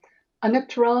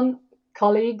Anuktaran,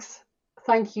 colleagues,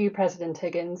 thank you, President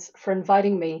Higgins, for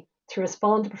inviting me to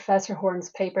respond to Professor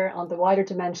Horn's paper on the wider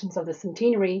dimensions of the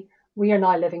centenary we are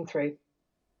now living through.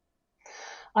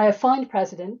 I have found,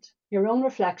 President, your own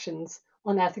reflections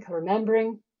on ethical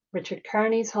remembering, Richard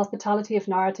Kearney's hospitality of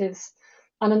narratives,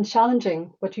 and on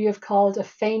challenging what you have called a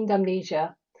feigned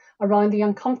amnesia around the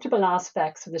uncomfortable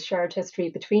aspects of the shared history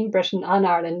between Britain and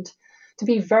Ireland to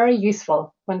be very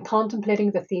useful when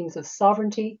contemplating the themes of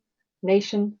sovereignty,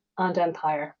 nation, and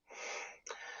empire.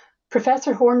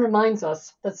 Professor Horn reminds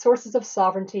us that sources of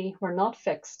sovereignty were not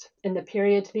fixed in the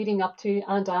period leading up to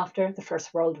and after the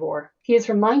First World War. He has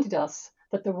reminded us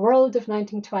that the world of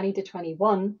 1920 to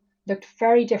 21 looked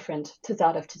very different to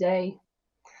that of today.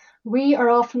 We are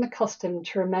often accustomed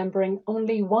to remembering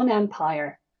only one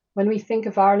empire when we think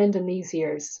of Ireland in these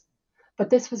years, but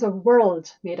this was a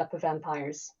world made up of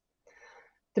empires.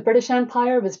 The British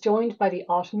Empire was joined by the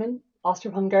Ottoman,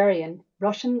 Austro-Hungarian,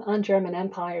 Russian, and German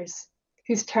empires,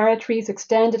 whose territories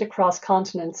extended across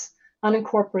continents and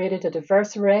incorporated a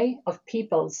diverse array of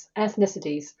peoples,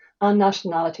 ethnicities, and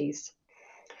nationalities.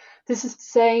 This is to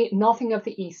say nothing of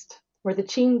the East, where the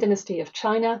Qin dynasty of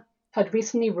China had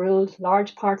recently ruled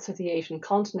large parts of the Asian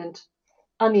continent,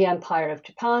 and the Empire of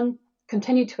Japan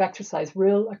continued to exercise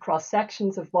rule across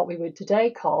sections of what we would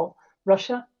today call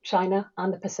Russia, China,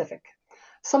 and the Pacific.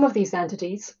 Some of these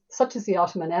entities, such as the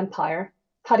Ottoman Empire,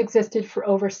 had existed for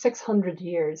over 600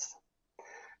 years.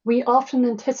 We often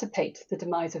anticipate the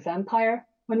demise of empire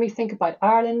when we think about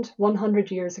Ireland 100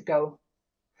 years ago.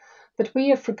 But we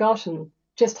have forgotten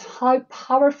just how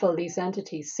powerful these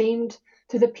entities seemed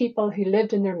to the people who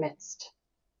lived in their midst,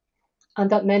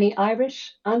 and that many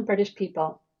Irish and British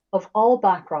people of all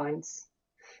backgrounds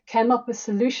came up with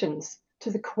solutions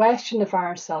to the question of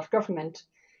Irish self-government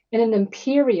in an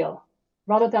imperial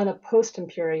rather than a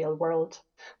post-imperial world.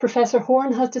 Professor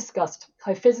Horn has discussed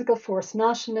how physical force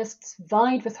nationalists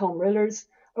vied with home rulers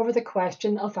over the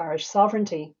question of Irish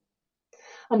sovereignty,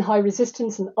 and how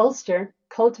resistance in Ulster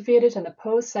cultivated an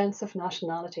opposed sense of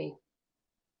nationality.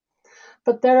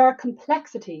 But there are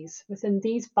complexities within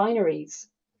these binaries,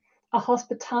 a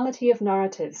hospitality of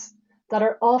narratives that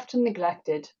are often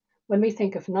neglected when we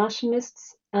think of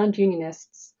nationalists and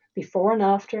unionists before and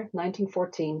after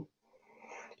 1914.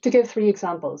 To give three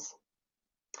examples.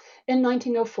 In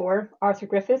 1904, Arthur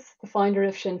Griffith, the founder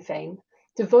of Sinn Féin,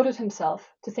 devoted himself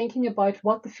to thinking about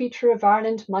what the future of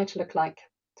Ireland might look like.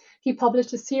 He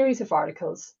published a series of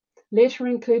articles, later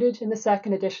included in the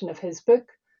second edition of his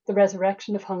book, The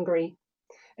Resurrection of Hungary,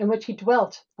 in which he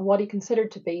dwelt on what he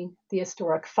considered to be the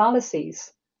historic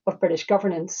fallacies of British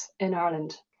governance in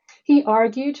Ireland. He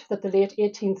argued that the late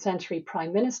 18th century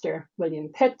Prime Minister, William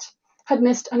Pitt, had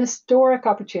missed an historic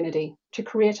opportunity to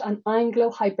create an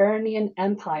Anglo-Hibernian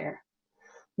empire,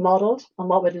 modelled on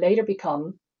what would later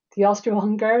become the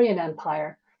Austro-Hungarian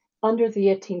Empire under the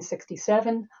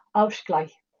 1867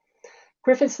 Ausgleich.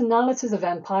 Griffith's analysis of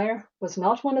empire was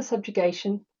not one of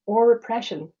subjugation or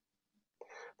repression,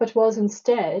 but was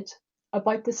instead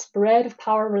about the spread of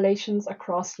power relations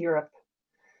across Europe,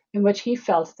 in which he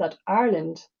felt that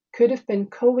Ireland could have been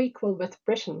co-equal with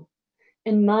Britain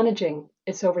in managing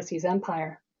its overseas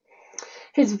empire.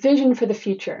 His vision for the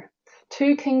future,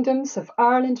 two kingdoms of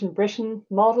Ireland and Britain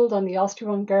modelled on the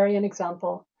Austro-Hungarian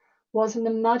example, was an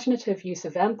imaginative use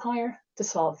of empire to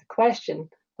solve the question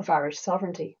of Irish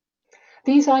sovereignty.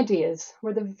 These ideas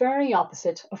were the very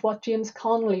opposite of what James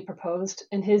Connolly proposed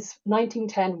in his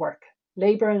 1910 work,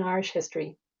 Labour in Irish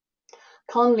History.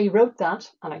 Connolly wrote that,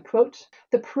 and I quote,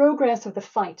 "The progress of the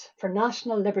fight for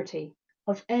national liberty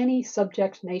of any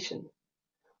subject nation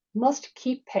must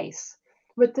keep pace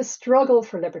with the struggle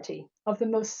for liberty of the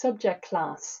most subject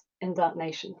class in that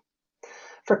nation."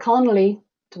 For Connolly,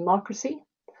 democracy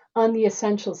and the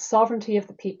essential sovereignty of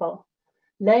the people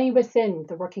lay within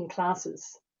the working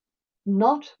classes,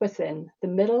 not within the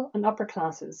middle and upper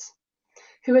classes,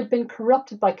 who had been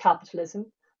corrupted by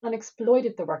capitalism and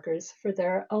exploited the workers for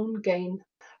their own gain.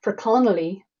 For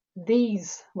Connolly,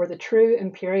 these were the true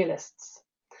imperialists.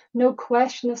 No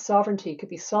question of sovereignty could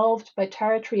be solved by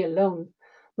territory alone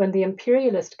when the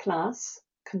imperialist class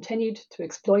continued to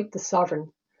exploit the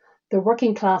sovereign, the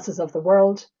working classes of the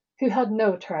world, who had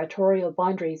no territorial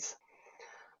boundaries.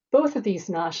 Both of these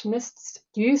nationalists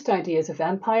used ideas of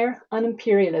empire and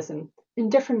imperialism in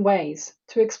different ways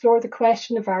to explore the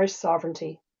question of Irish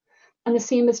sovereignty, and the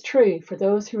same is true for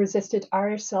those who resisted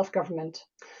Irish self-government.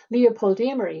 Leopold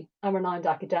Amory, a renowned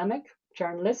academic,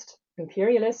 journalist,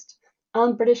 imperialist,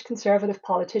 and British Conservative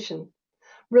politician,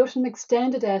 wrote an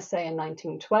extended essay in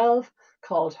 1912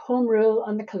 called Home Rule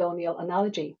and the Colonial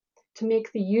Analogy to make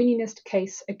the unionist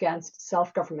case against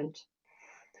self-government.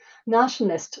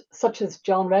 Nationalists such as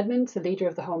John Redmond, the leader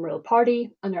of the Home Rule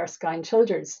Party, and Erskine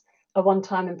Childers, a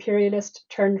one-time imperialist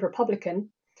turned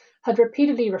Republican, had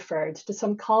repeatedly referred to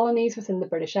some colonies within the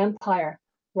British Empire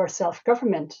where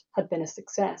self-government had been a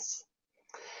success.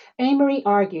 Amory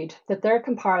argued that their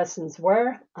comparisons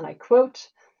were, and I quote,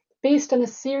 based on a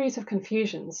series of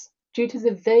confusions due to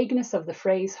the vagueness of the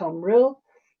phrase Home Rule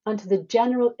and to the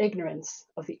general ignorance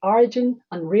of the origin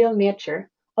and real nature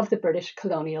of the British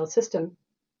colonial system.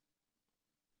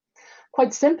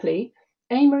 Quite simply,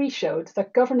 Amory showed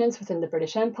that governance within the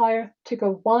British Empire took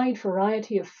a wide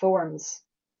variety of forms.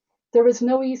 There was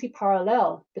no easy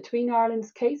parallel between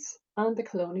Ireland's case and the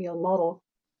colonial model.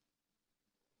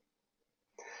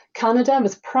 Canada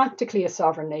was practically a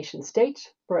sovereign nation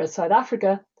state, whereas South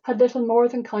Africa had little more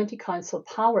than county council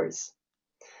powers.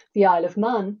 The Isle of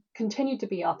Man continued to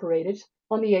be operated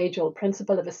on the age-old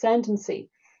principle of ascendancy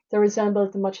that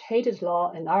resembled the much-hated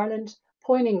law in Ireland,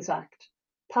 Poynings Act,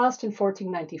 passed in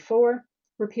 1494,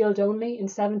 repealed only in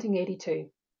 1782.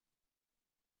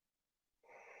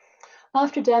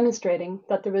 After demonstrating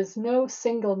that there was no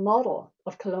single model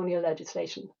of colonial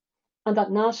legislation, and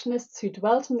that nationalists who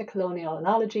dwelt in the colonial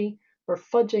analogy were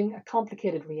fudging a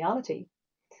complicated reality,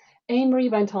 Amory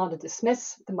went on to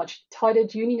dismiss the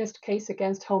much-touted unionist case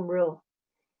against Home Rule,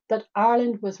 that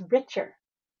Ireland was richer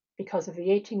because of the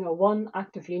 1801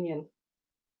 Act of Union.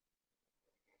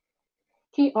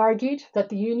 He argued that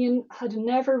the Union had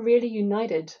never really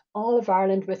united all of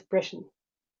Ireland with Britain.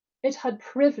 It had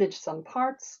privileged some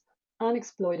parts and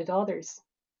exploited others.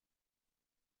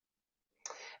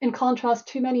 In contrast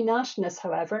to many nationalists,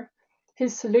 however,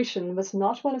 his solution was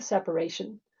not one of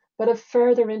separation, but of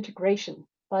further integration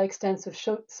by extensive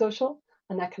social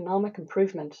and economic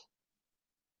improvement.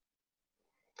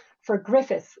 For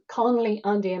Griffith, Connolly,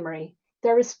 and Amory,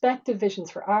 their respective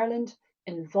visions for Ireland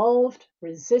involved,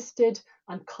 resisted,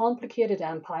 and complicated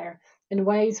empire in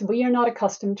ways we are not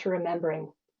accustomed to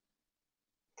remembering.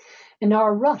 In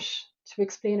our rush to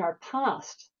explain our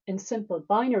past in simple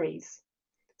binaries,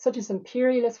 such as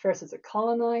imperialists versus a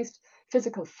colonized,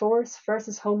 physical force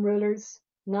versus home rulers,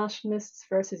 nationalists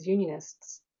versus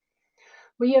unionists,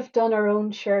 we have done our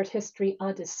own shared history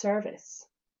a disservice.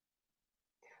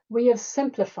 We have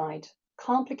simplified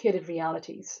complicated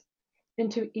realities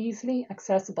into easily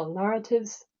accessible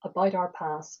narratives about our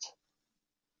past.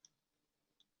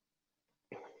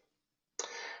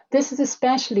 This is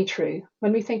especially true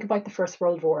when we think about the First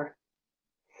World War.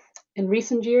 In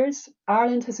recent years,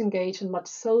 Ireland has engaged in much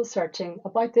soul-searching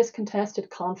about this contested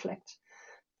conflict,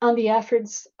 and the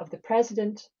efforts of the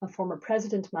President and former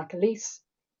President McAleese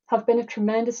have been of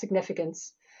tremendous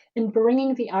significance in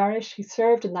bringing the Irish who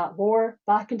served in that war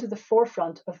back into the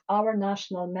forefront of our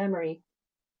national memory.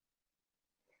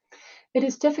 It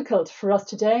is difficult for us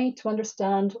today to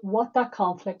understand what that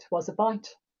conflict was about.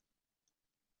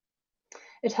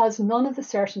 It has none of the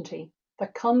certainty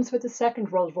that comes with the Second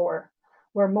World War,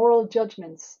 where moral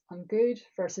judgments on good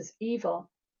versus evil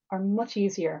are much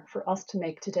easier for us to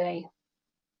make today.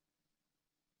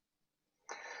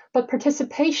 But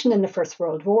participation in the First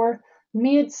World War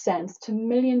made sense to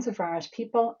millions of Irish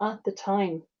people at the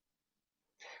time.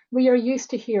 We are used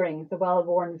to hearing the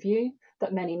well-worn view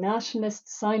that many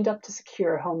nationalists signed up to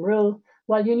secure home rule,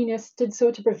 while unionists did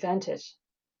so to prevent it.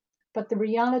 But the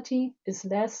reality is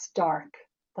less stark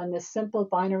than this simple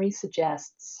binary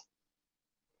suggests.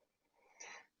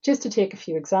 Just to take a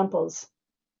few examples,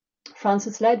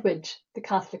 Francis Ledwidge, the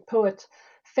Catholic poet,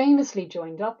 famously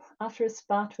joined up after a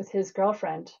spat with his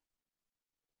girlfriend.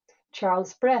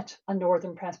 Charles Brett, a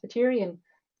Northern Presbyterian,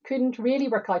 couldn't really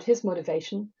work out his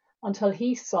motivation until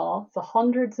he saw the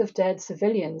hundreds of dead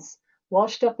civilians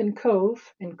washed up in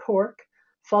Cove in Cork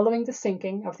following the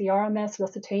sinking of the RMS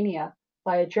Lusitania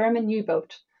by a German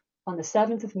U-boat on the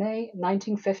 7th of May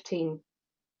 1915.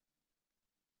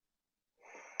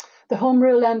 The Home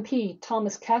Rule MP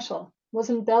Thomas Kettle was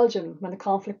in Belgium when the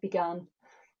conflict began,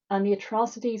 and the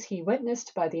atrocities he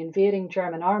witnessed by the invading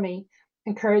German army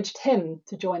encouraged him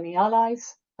to join the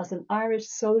Allies as an Irish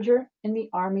soldier in the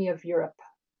Army of Europe.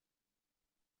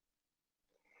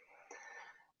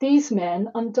 These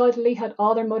men undoubtedly had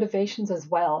other motivations as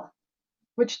well,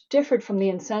 which differed from the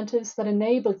incentives that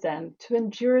enabled them to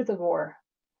endure the war.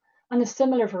 And a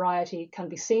similar variety can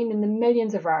be seen in the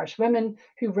millions of Irish women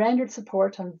who rendered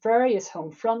support on various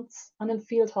home fronts and in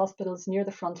field hospitals near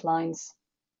the front lines.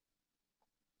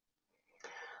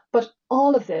 But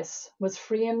all of this was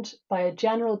framed by a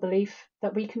general belief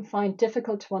that we can find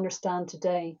difficult to understand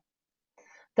today,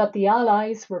 that the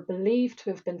Allies were believed to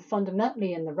have been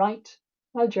fundamentally in the right,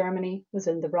 while Germany was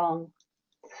in the wrong.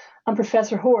 And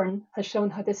Professor Horne has shown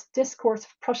how this discourse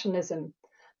of Prussianism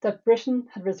that Britain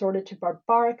had resorted to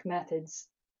barbaric methods,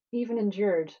 even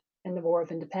endured in the War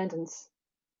of Independence.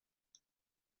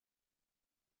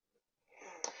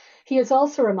 He has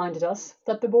also reminded us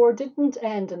that the war didn't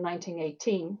end in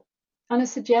 1918 and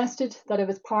has suggested that it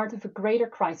was part of a greater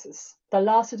crisis that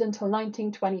lasted until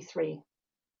 1923.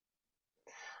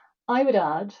 I would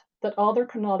add that other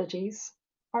chronologies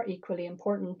are equally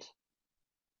important.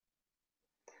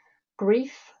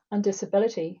 Grief and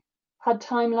disability had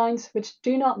timelines which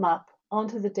do not map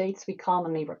onto the dates we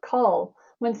commonly recall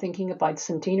when thinking about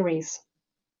centenaries.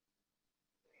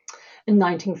 In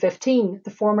 1915, the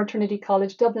former Trinity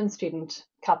College Dublin student,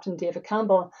 Captain David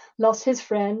Campbell, lost his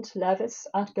friend Levis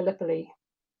at Gallipoli.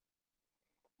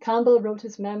 Campbell wrote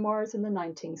his memoirs in the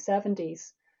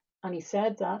 1970s, and he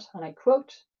said that, and I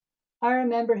quote, "I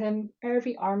remember him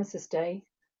every Armistice Day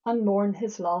and mourn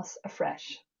his loss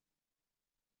afresh."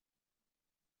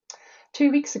 2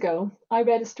 weeks ago, I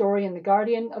read a story in The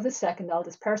Guardian of the second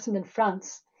eldest person in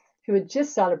France who had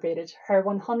just celebrated her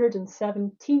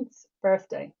 117th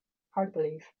birthday. Hard to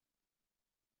believe.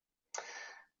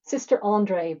 Sister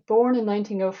Andre, born in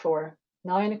 1904,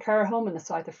 now in a care home in the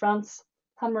south of France,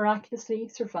 had miraculously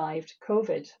survived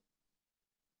COVID.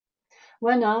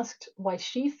 When asked why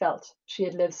she felt she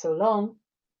had lived so long,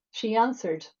 she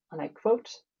answered, and I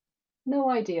quote, "No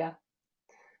idea.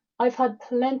 I've had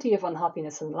plenty of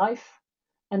unhappiness in life,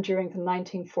 and during the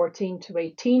 1914 to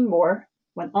 18 war,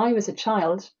 when I was a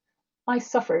child, I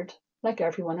suffered like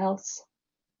everyone else."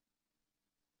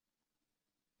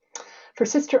 For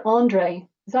Sister Andre,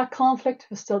 that conflict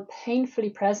was still painfully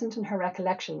present in her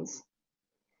recollections.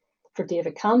 For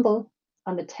David Campbell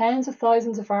and the tens of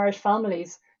thousands of Irish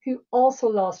families who also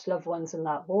lost loved ones in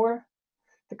that war,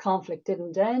 the conflict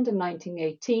didn't end in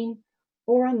 1918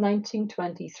 or in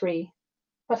 1923,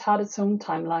 but had its own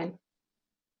timeline.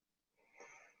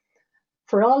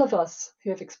 For all of us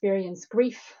who have experienced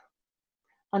grief,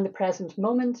 and the present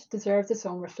moment deserves its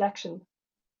own reflection.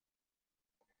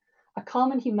 A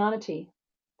common humanity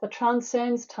that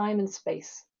transcends time and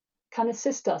space can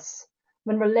assist us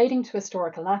when relating to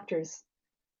historical actors,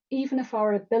 even if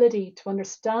our ability to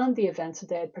understand the events that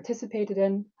they had participated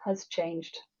in has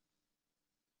changed.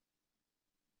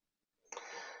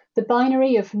 The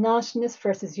binary of nationalist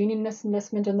versus unionist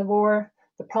enlistment in the war,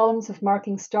 the problems of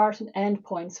marking start and end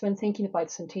points when thinking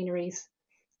about centenaries,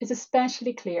 is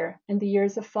especially clear in the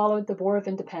years that followed the War of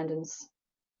Independence.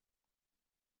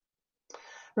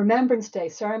 Remembrance Day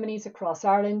ceremonies across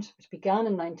Ireland, which began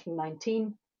in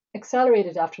 1919,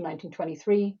 accelerated after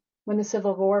 1923, when the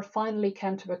Civil War finally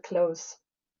came to a close.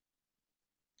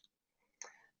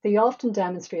 They often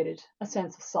demonstrated a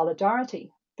sense of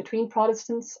solidarity between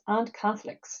Protestants and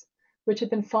Catholics, which had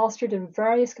been fostered in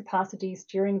various capacities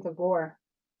during the war.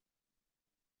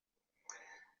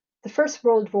 The First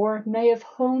World War may have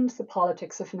honed the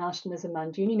politics of nationalism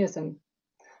and unionism,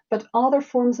 but other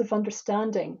forms of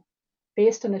understanding,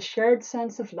 based on a shared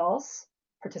sense of loss,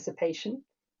 participation,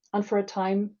 and for a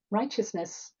time,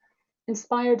 righteousness,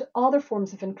 inspired other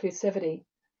forms of inclusivity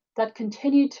that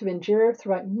continued to endure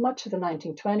throughout much of the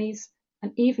 1920s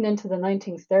and even into the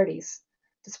 1930s,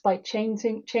 despite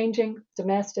changing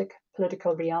domestic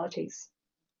political realities.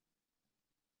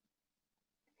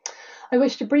 I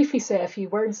wish to briefly say a few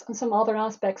words on some other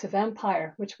aspects of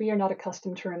empire which we are not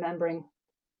accustomed to remembering.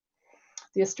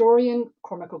 The historian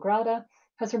Cormac O'Grada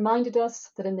has reminded us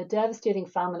that in the devastating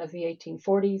famine of the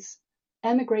 1840s,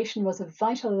 emigration was a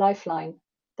vital lifeline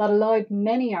that allowed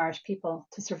many Irish people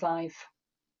to survive.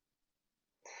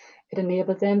 It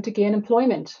enabled them to gain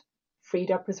employment,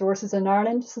 freed up resources in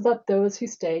Ireland so that those who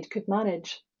stayed could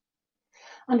manage,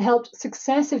 and helped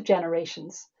successive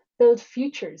generations build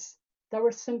futures that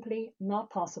were simply not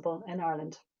possible in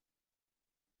Ireland.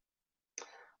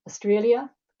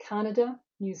 Australia, Canada,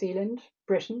 New Zealand,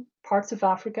 Britain, parts of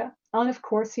Africa, and of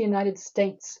course the United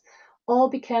States all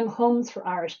became homes for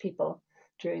Irish people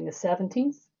during the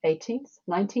 17th, 18th,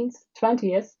 19th,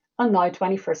 20th, and now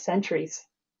 21st centuries,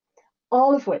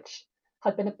 all of which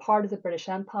had been a part of the British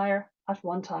Empire at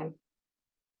one time.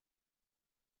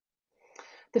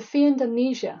 The feigned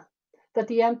amnesia that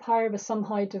the empire was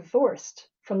somehow divorced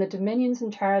from the dominions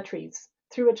and territories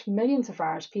through which millions of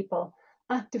Irish people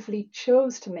actively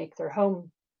chose to make their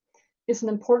home is an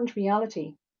important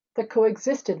reality that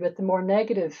coexisted with the more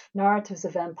negative narratives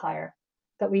of empire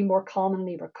that we more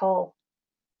commonly recall.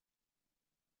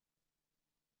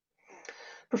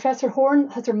 Professor Horne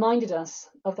has reminded us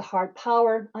of the hard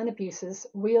power and abuses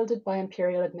wielded by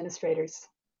imperial administrators.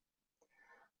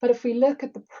 But if we look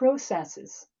at the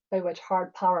processes by which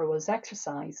hard power was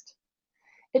exercised,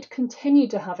 it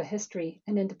continued to have a history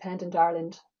in independent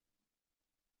Ireland.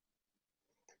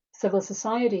 Civil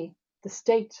society, the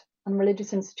state, and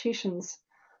religious institutions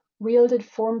wielded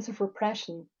forms of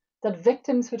repression that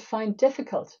victims would find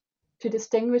difficult to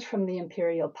distinguish from the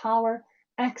imperial power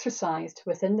exercised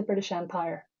within the British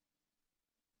Empire.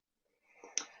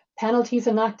 Penalties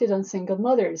enacted on single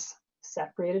mothers,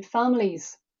 separated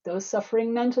families, those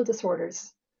suffering mental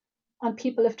disorders, and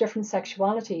people of different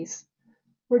sexualities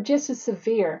were just as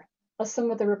severe as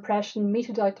some of the repression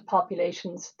meted out to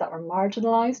populations that were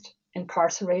marginalised,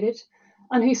 incarcerated,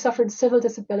 and who suffered civil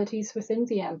disabilities within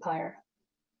the empire.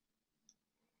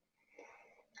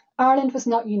 Ireland was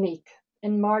not unique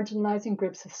in marginalising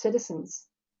groups of citizens,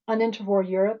 and interwar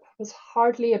Europe was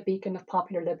hardly a beacon of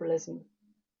popular liberalism.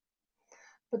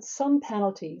 But some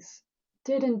penalties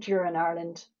did endure in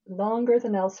Ireland longer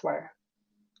than elsewhere.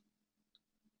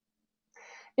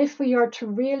 If we are to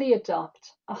really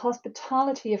adopt a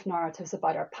hospitality of narratives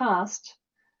about our past,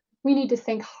 we need to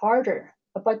think harder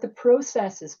about the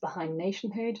processes behind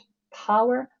nationhood,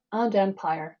 power, and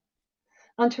empire,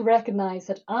 and to recognise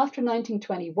that after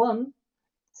 1921,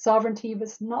 sovereignty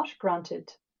was not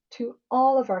granted to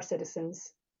all of our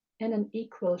citizens in an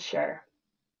equal share.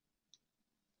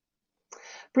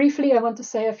 Briefly, I want to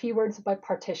say a few words about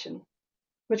partition,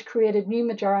 which created new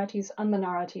majorities and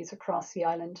minorities across the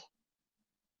island.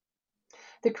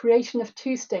 The creation of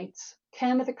two states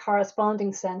came with a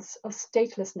corresponding sense of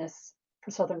statelessness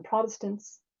for Southern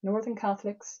Protestants, Northern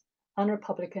Catholics, and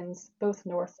Republicans, both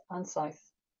North and South.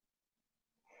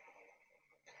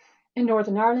 In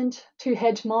Northern Ireland, two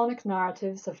hegemonic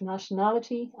narratives of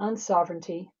nationality and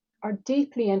sovereignty are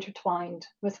deeply intertwined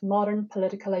with modern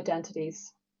political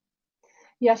identities.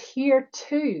 Yet here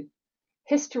too,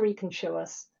 history can show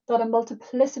us that a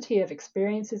multiplicity of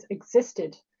experiences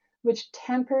existed which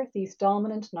temper these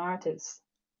dominant narratives.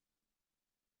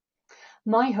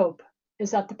 My hope is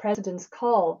that the President's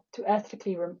call to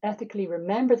ethically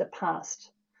remember the past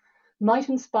might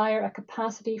inspire a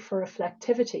capacity for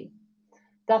reflectivity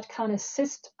that can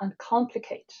assist and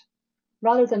complicate,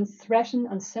 rather than threaten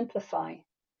and simplify,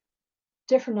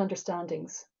 different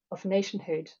understandings of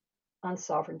nationhood and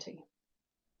sovereignty.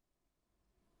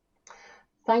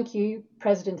 Thank you,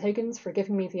 President Higgins, for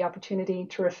giving me the opportunity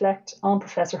to reflect on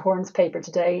Professor Horan's paper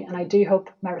today, and I do hope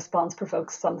my response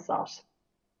provokes some thought.